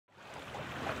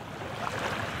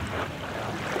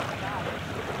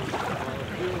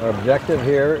Our objective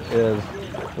here is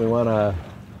we want to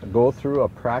go through a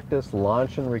practice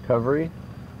launch and recovery.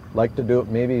 Like to do it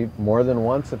maybe more than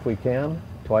once if we can,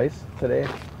 twice today.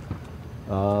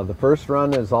 The first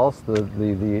run is also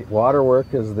the water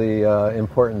work is the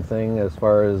important thing as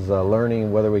far as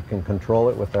learning whether we can control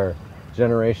it with our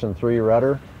Generation 3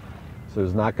 rudder. So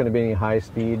there's not going to be any high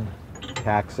speed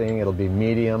taxiing, it'll be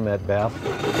medium at best.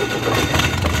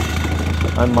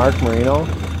 I'm Mark Marino.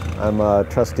 I'm a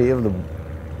trustee of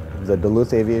the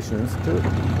Duluth Aviation Institute. Look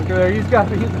at there, he's got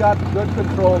good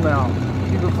control now.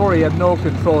 Before he had no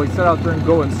control. He set out there and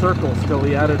go in circles till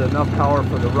he added enough power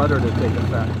for the rudder to take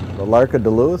effect. The Lark of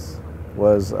Duluth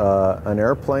was an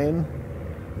airplane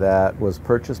that was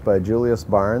purchased by Julius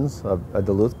Barnes, a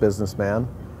Duluth businessman,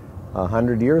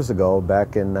 100 years ago,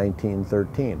 back in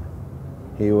 1913.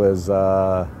 He was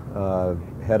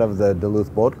head of the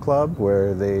Duluth Boat Club,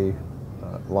 where they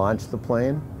launched the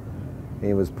plane.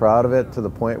 He was proud of it to the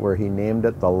point where he named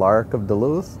it the Lark of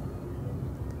Duluth.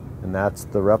 And that's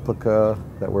the replica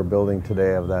that we're building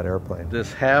today of that airplane.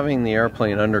 This having the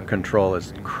airplane under control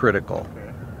is critical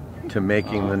to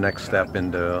making the next step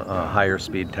into higher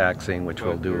speed taxiing, which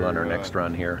we'll do on our next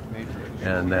run here,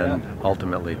 and then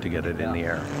ultimately to get it in the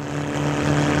air.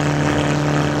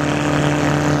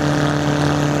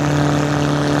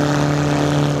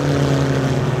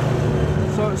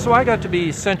 So I got to be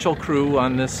essential crew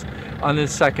on this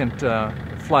second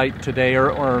flight today,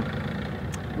 or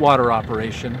water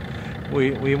operation.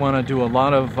 We want to do a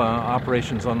lot of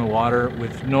operations on the water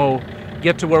with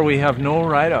get to where we have no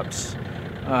write-ups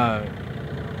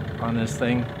on this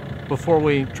thing before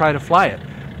we try to fly it.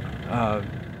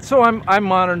 So I'm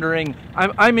monitoring.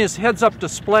 I'm his heads-up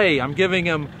display. I'm giving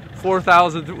him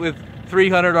 4,000 with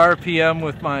 300 RPM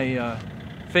with my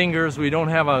fingers. We don't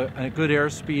have a good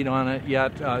airspeed on it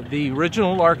yet. The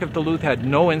original Lark of Duluth had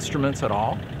no instruments at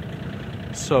all.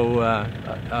 So,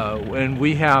 and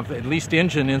we have at least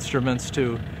engine instruments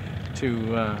to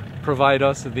provide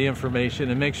us with the information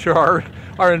and make sure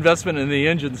our investment in the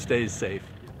engine stays safe.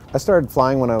 I started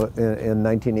flying when I was in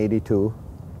 1982,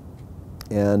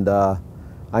 and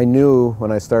I knew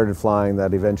when I started flying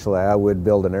that eventually I would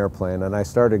build an airplane, and I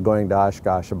started going to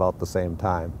Oshkosh about the same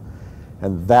time.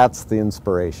 And that's the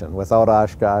inspiration. Without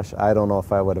Oshkosh, I don't know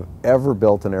if I would have ever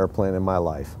built an airplane in my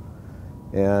life.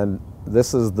 And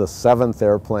this is the 7th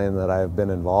airplane that I've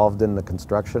been involved in the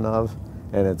construction of,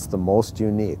 and it's the most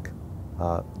unique.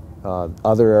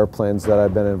 Other airplanes that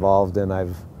I've been involved in,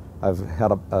 I've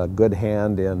had a good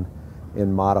hand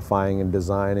in modifying and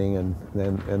designing,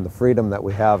 and the freedom that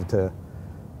we have to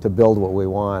build what we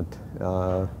want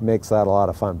makes that a lot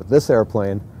of fun. But this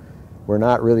airplane, we're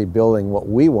not really building what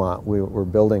we want, we're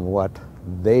building what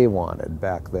they wanted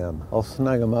back then. I'll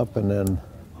snug them up and then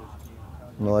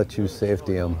I'm going to let you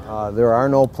safety them. There are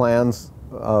no plans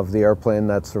of the airplane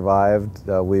that survived.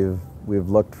 We've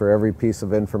looked for every piece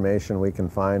of information we can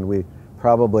find. We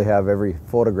probably have every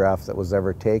photograph that was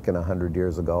ever taken 100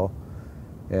 years ago.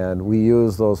 And we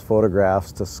use those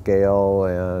photographs to scale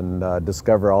and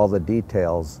discover all the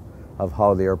details of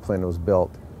how the airplane was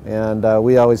built. And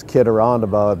we always kid around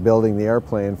about building the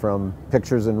airplane from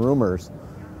pictures and rumors.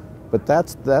 But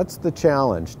that's the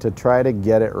challenge, to try to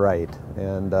get it right.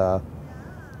 And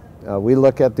we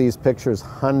look at these pictures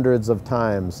hundreds of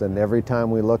times, and every time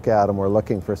we look at them, we're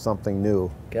looking for something new.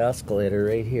 Escalator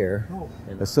right here.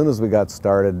 As soon as we got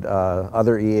started,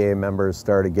 other EA members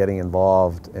started getting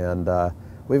involved, and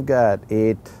we've got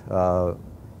 8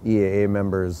 EAA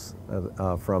members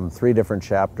from 3 different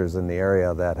chapters in the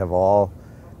area that have all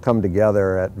come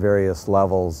together at various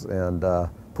levels and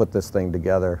put this thing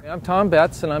together. I'm Tom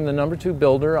Betts, and I'm the #2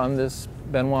 builder on this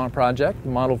Benoist project,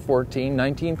 Model 14,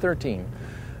 1913.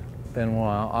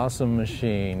 Benoist, awesome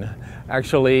machine.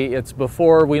 Actually, it's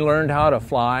before we learned how to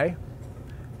fly,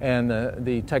 and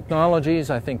the technologies,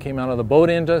 I think, came out of the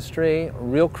boat industry.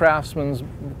 Real craftsmen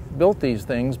built these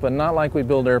things, but not like we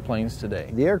build airplanes today.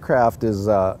 The aircraft is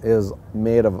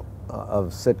made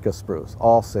of Sitka spruce,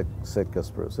 all Sitka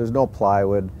spruce. There's no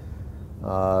plywood.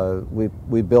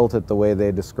 We built it the way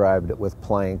they described it, with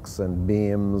planks and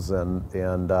beams,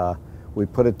 and we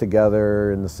put it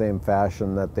together in the same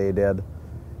fashion that they did.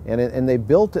 And they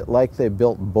built it like they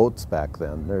built boats back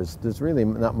then. There's really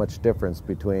not much difference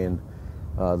between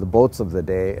the boats of the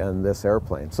day and this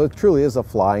airplane. So it truly is a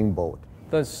flying boat.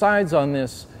 The sides on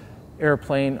this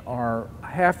airplane are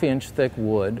 1/2-inch thick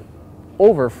wood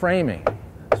over framing.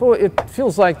 So it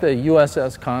feels like the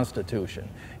USS Constitution.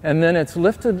 And then it's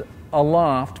lifted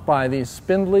aloft by these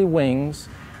spindly wings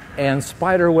and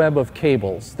spider web of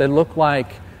cables that look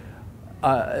like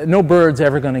no bird's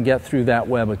ever going to get through that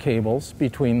web of cables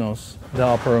between the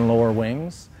upper and lower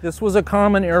wings. This was a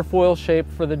common airfoil shape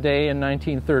for the day in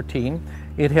 1913.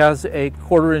 It has a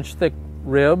 1/4 inch thick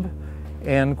rib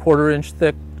and 1/4 inch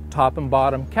thick top and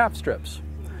bottom cap strips.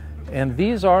 And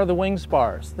these are the wing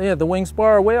spars. They had the wing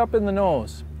spar way up in the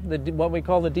nose, what we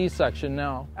call the D section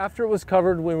now. After it was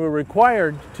covered, we were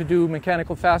required to do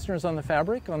mechanical fasteners on the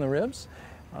fabric, on the ribs.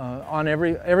 On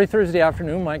every Thursday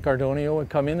afternoon, Mike Gardonio would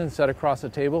come in and sit across the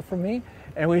table from me,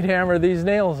 and we'd hammer these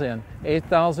nails in,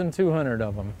 8,200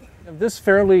 of them. This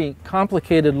fairly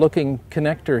complicated looking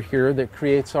connector here that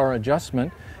creates our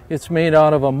adjustment, it's made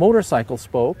out of a motorcycle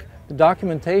spoke. The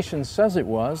documentation says it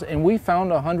was, and we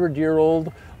found a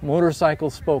 100-year-old motorcycle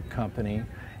spoke company,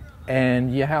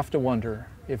 and you have to wonder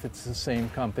if it's the same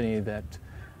company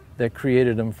that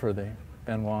created them for the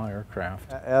Benoist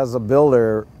aircraft. As a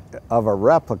builder of a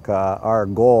replica, our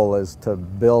goal is to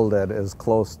build it as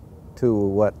close to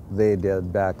what they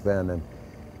did back then,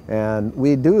 and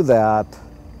we do that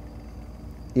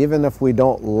even if we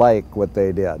don't like what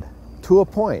they did, to a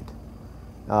point.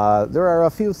 There are a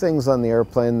few things on the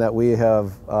airplane that we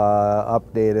have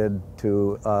updated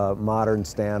to modern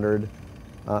standard,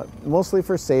 mostly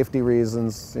for safety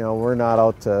reasons. You know, we're not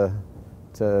out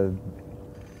to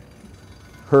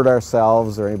hurt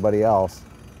ourselves or anybody else,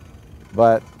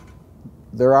 but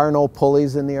there are no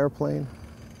pulleys in the airplane.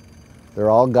 They're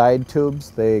all guide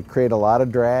tubes. They create a lot of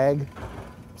drag.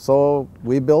 So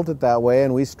we built it that way,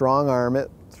 and we strong arm it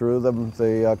through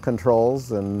the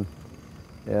controls, and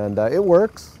it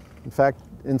works. In fact,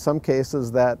 in some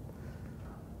cases, that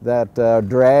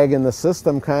drag in the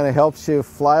system kind of helps you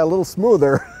fly a little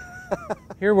smoother.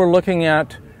 Here we're looking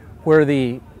at where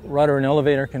the rudder and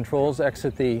elevator controls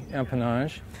exit the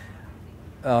empennage.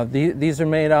 These are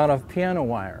made out of piano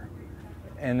wire.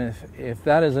 And if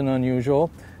that isn't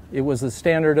unusual, it was the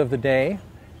standard of the day,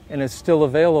 and it's still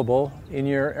available in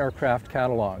your aircraft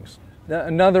catalogs.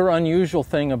 Another unusual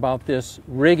thing about this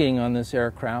rigging on this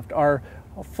aircraft, our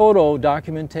photo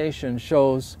documentation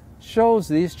shows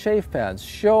these chafe pads,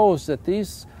 shows that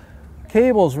these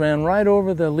cables ran right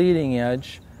over the leading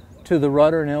edge to the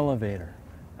rudder and elevator.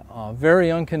 Very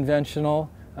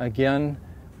unconventional. Again,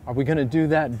 are we going to do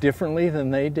that differently than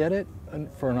they did it?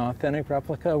 For an authentic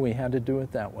replica, we had to do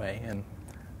it that way, and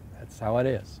that's how it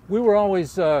is. We were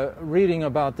always reading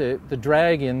about the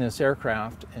drag in this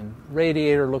aircraft, and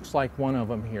radiator looks like one of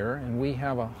them here, and we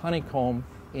have a honeycomb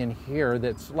in here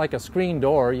that's like a screen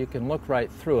door. You can look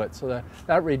right through it, so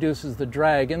that reduces the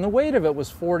drag. And the weight of it was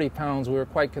 40 pounds. We were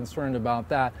quite concerned about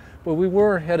that, but we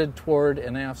were headed toward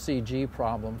an FCG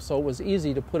problem, so it was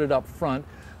easy to put it up front,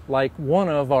 like one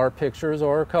of our pictures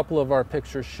or a couple of our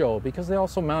pictures show, because they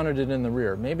also mounted it in the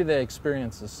rear. Maybe they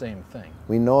experienced the same thing.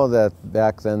 We know that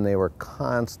back then they were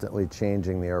constantly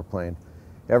changing the airplane.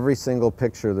 Every single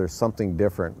picture there's something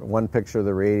different. One picture,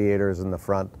 the radiator is in the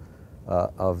front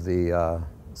of the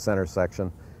center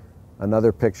section.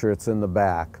 Another picture, it's in the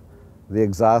back. The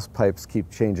exhaust pipes keep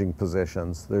changing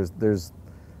positions. There's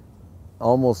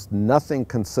almost nothing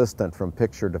consistent from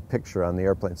picture to picture on the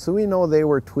airplane. So we know they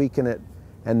were tweaking it,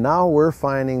 and now we're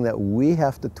finding that we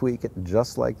have to tweak it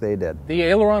just like they did. The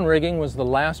aileron rigging was the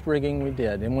last rigging we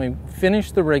did, and we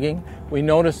finished the rigging. We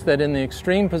noticed that in the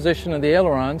extreme position of the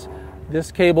ailerons,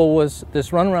 this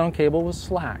runaround cable was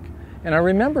slack. And I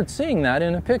remembered seeing that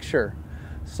in a picture.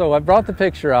 So I brought the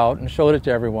picture out and showed it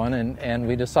to everyone, and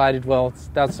we decided, well,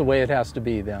 that's the way it has to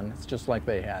be then. It's just like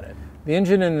they had it. The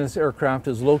engine in this aircraft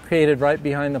is located right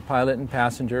behind the pilot and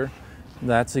passenger.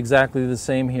 That's exactly the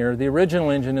same here. The original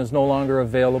engine is no longer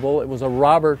available. It was a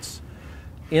Roberts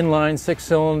inline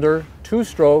 6-cylinder,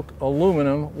 2-stroke,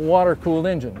 aluminum, water-cooled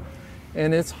engine.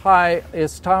 And its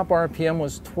top RPM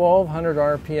was 1,200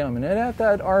 RPM. And at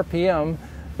that RPM,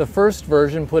 the first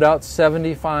version put out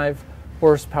 75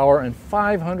 horsepower and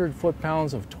 500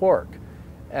 foot-pounds of torque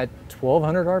at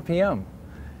 1,200 RPM.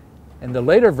 And the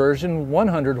later version,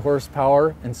 100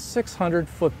 horsepower and 600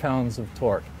 foot-pounds of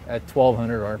torque at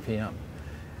 1,200 RPM.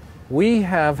 We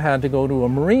have had to go to a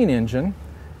marine engine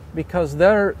because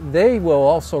they will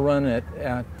also run it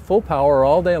at full power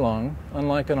all day long,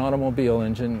 unlike an automobile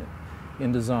engine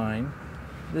in design.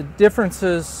 The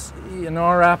differences in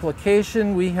our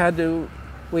application, we had to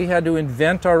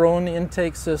invent our own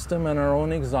intake system and our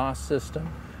own exhaust system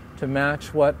to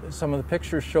match what some of the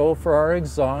pictures show for our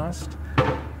exhaust.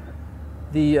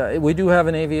 We do have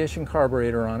an aviation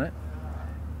carburetor on it,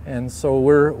 and so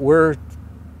we're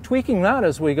tweaking that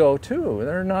as we go too.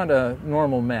 They're not a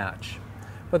normal match,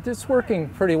 but it's working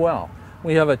pretty well.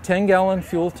 We have a 10-gallon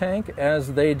fuel tank,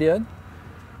 as they did,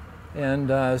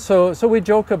 and so we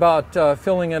joke about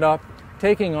filling it up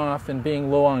taking off and being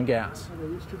low on gas.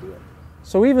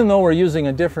 So even though we're using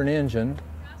a different engine,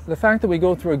 the fact that we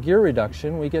go through a gear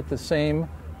reduction, we get the same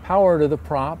power to the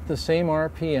prop, the same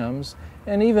RPMs,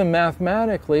 and even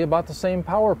mathematically about the same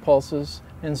power pulses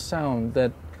and sound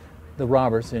that the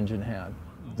Roberts engine had.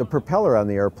 The propeller on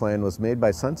the airplane was made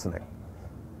by Sensenich.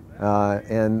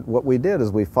 And what we did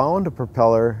is we found a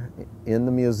propeller in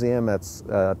the museum at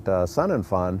Sun &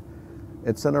 Fun.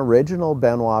 It's an original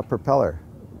Benoist propeller.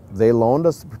 They loaned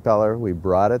us the propeller, we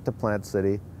brought it to Plant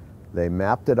City, they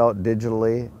mapped it out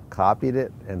digitally, copied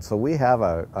it, and so we have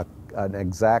an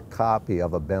exact copy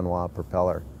of a Benoist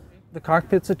propeller. The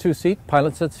cockpit's a two-seat,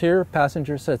 pilot sits here,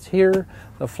 passenger sits here.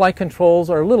 The flight controls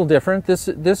are a little different.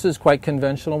 This is quite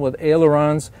conventional with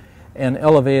ailerons and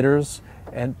elevators,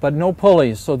 but no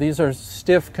pulleys, so these are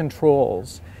stiff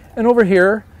controls. And over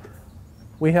here,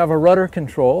 we have a rudder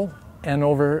control, and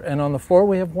on the floor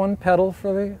we have one pedal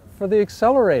for the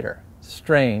accelerator.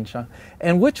 Strange, huh?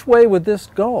 And which way would this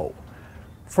go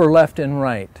for left and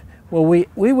right? Well,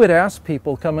 we would ask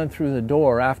people coming through the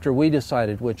door after we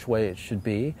decided which way it should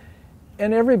be,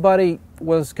 and everybody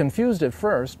was confused at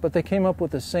first, but they came up with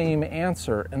the same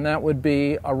answer, and that would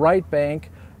be a right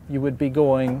bank. You would be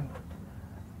going,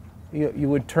 you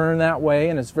would turn that way,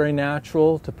 and it's very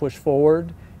natural to push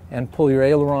forward and pull your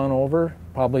aileron over,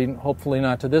 hopefully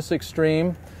not to this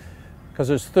extreme, because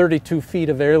there's 32 feet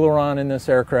of aileron in this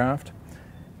aircraft.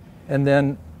 And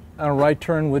then a right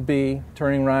turn would be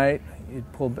turning right. It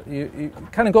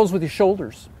kind of goes with your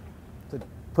shoulders.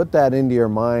 Put that into your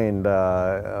mind,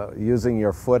 using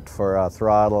your foot for a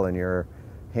throttle and your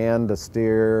hand to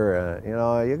steer.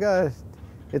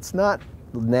 It's not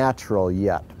natural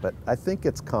yet, but I think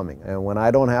it's coming. And when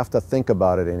I don't have to think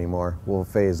about it anymore, we'll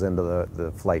phase into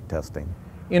the flight testing.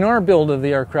 In our build of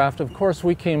the aircraft, of course,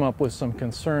 we came up with some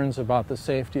concerns about the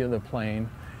safety of the plane.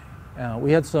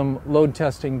 We had some load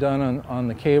testing done on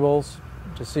the cables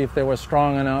to see if they were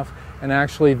strong enough. And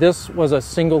actually, this was a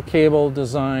single cable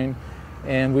design,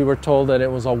 and we were told that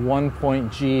it was a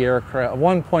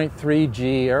 1.3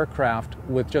 G aircraft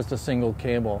with just a single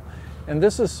cable. And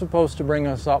this is supposed to bring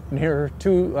us up near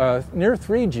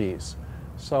 3 Gs.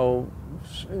 So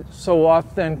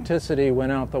authenticity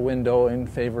went out the window in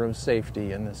favor of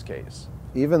safety in this case.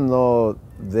 Even though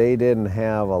they didn't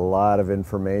have a lot of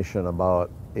information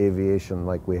about aviation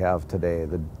like we have today,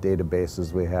 the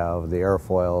databases we have, the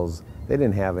airfoils, they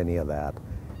didn't have any of that.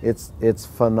 It's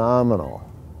phenomenal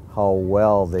how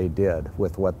well they did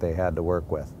with what they had to work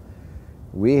with.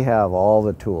 We have all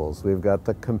the tools. We've got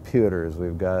the computers,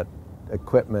 we've got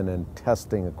equipment and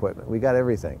testing equipment, we got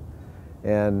everything.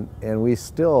 And we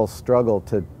still struggle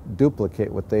to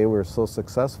duplicate what they were so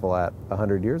successful at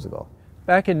 100 years ago.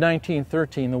 Back in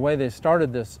 1913, the way they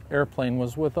started this airplane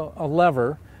was with a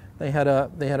lever. They had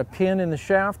a pin in the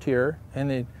shaft here,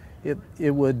 and it had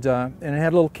a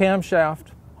little camshaft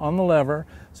on the lever.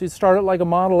 So you'd start it like a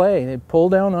Model A. They'd pull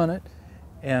down on it,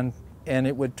 and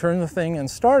it would turn the thing and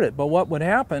start it. But what would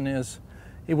happen is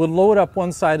it would load up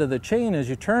one side of the chain as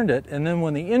you turned it, and then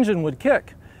when the engine would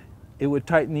kick, it would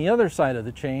tighten the other side of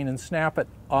the chain and snap it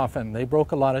often. They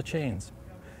broke a lot of chains.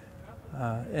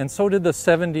 And so did the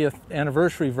 70th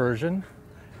anniversary version.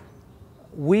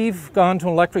 We've gone to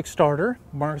an electric starter.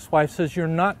 Mark's wife says you're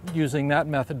not using that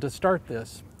method to start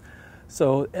this.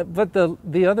 So, but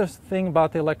the other thing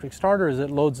about the electric starter is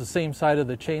it loads the same side of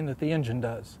the chain that the engine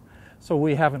does. So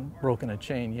we haven't broken a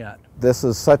chain yet. This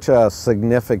is such a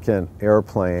significant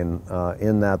airplane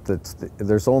in that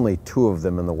there's only 2 of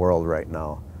them in the world right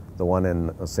now. The one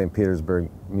in St.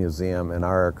 Petersburg Museum and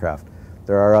our aircraft.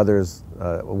 There are others,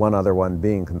 one other one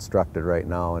being constructed right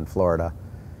now in Florida.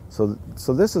 So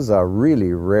this is a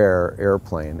really rare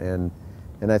airplane, and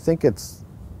I think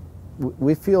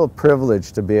we feel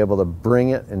privileged to be able to bring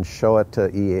it and show it to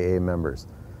EAA members.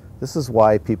 This is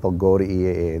why people go to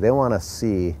EAA. They want to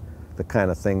see the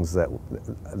kind of things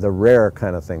the rare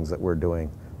kind of things that we're doing.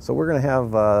 So we're going to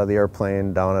have the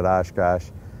airplane down at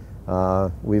Oshkosh.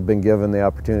 We've been given the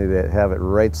opportunity to have it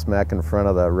right smack in front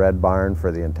of the Red Barn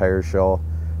for the entire show.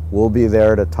 We'll be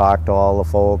there to talk to all the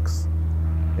folks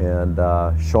and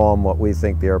show them what we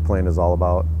think the airplane is all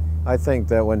about. I think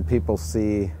that when people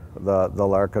see the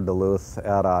Lark of Duluth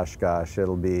at Oshkosh,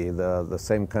 it'll be the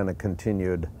same kind of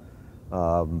continued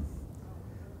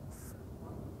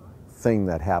thing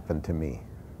that happened to me.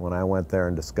 When I went there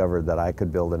and discovered that I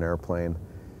could build an airplane,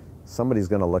 somebody's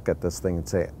going to look at this thing and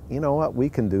say, you know what, we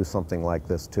can do something like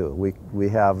this too. We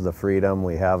have the freedom,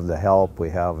 we have the help, we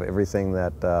have everything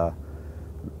that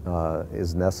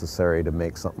is necessary to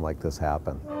make something like this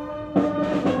happen.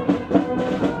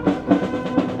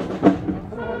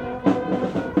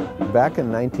 Back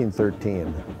in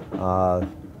 1913,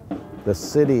 the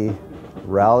city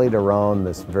rallied around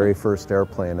this very first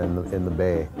airplane in the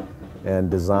bay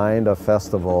and designed a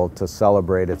festival to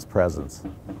celebrate its presence.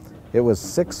 It was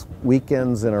 6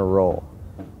 weekends in a row.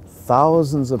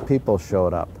 Thousands of people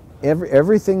showed up.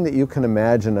 Everything that you can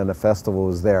imagine in a festival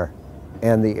was there.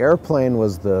 And the airplane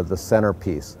was the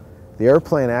centerpiece. The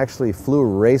airplane actually flew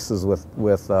races with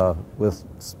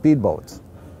speedboats.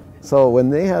 So when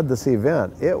they had this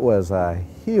event, it was a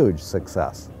huge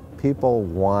success. People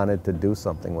wanted to do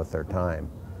something with their time.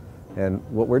 And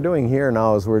what we're doing here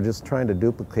now is we're just trying to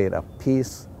duplicate a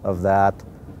piece of that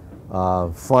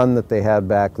fun that they had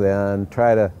back then,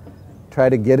 try to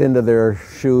get into their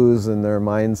shoes and their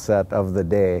mindset of the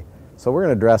day. So we're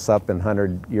going to dress up in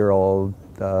 100-year-old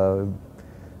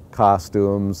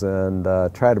costumes and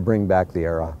try to bring back the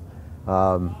era.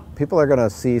 People are going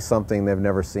to see something they've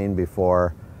never seen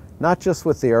before, not just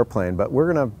with the airplane, but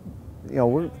we're going to,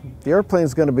 the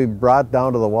airplane's going to be brought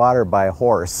down to the water by a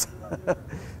horse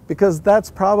because that's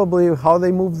probably how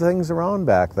they moved things around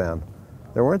back then.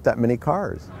 There weren't that many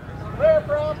cars. Clear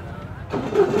from.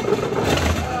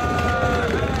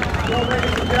 Well,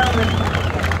 ladies and gentlemen,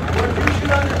 what you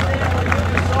should understand when you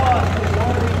just saw us was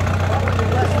probably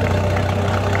less than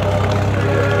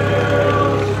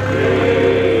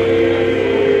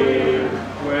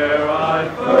where I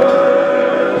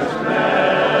first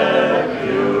met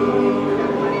you,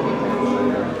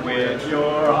 with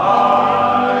your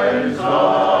eyes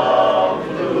of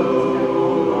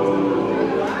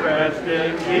blue, dressed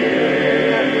in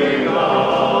gingham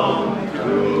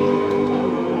too.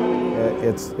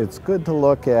 It's good to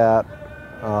look at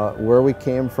where we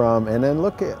came from and then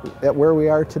look at where we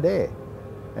are today.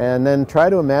 And then try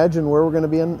to imagine where we're going to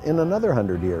be in another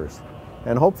 100 years.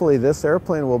 And hopefully this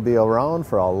airplane will be around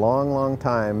for a long, long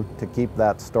time to keep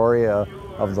that story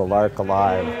of the Lark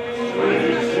alive.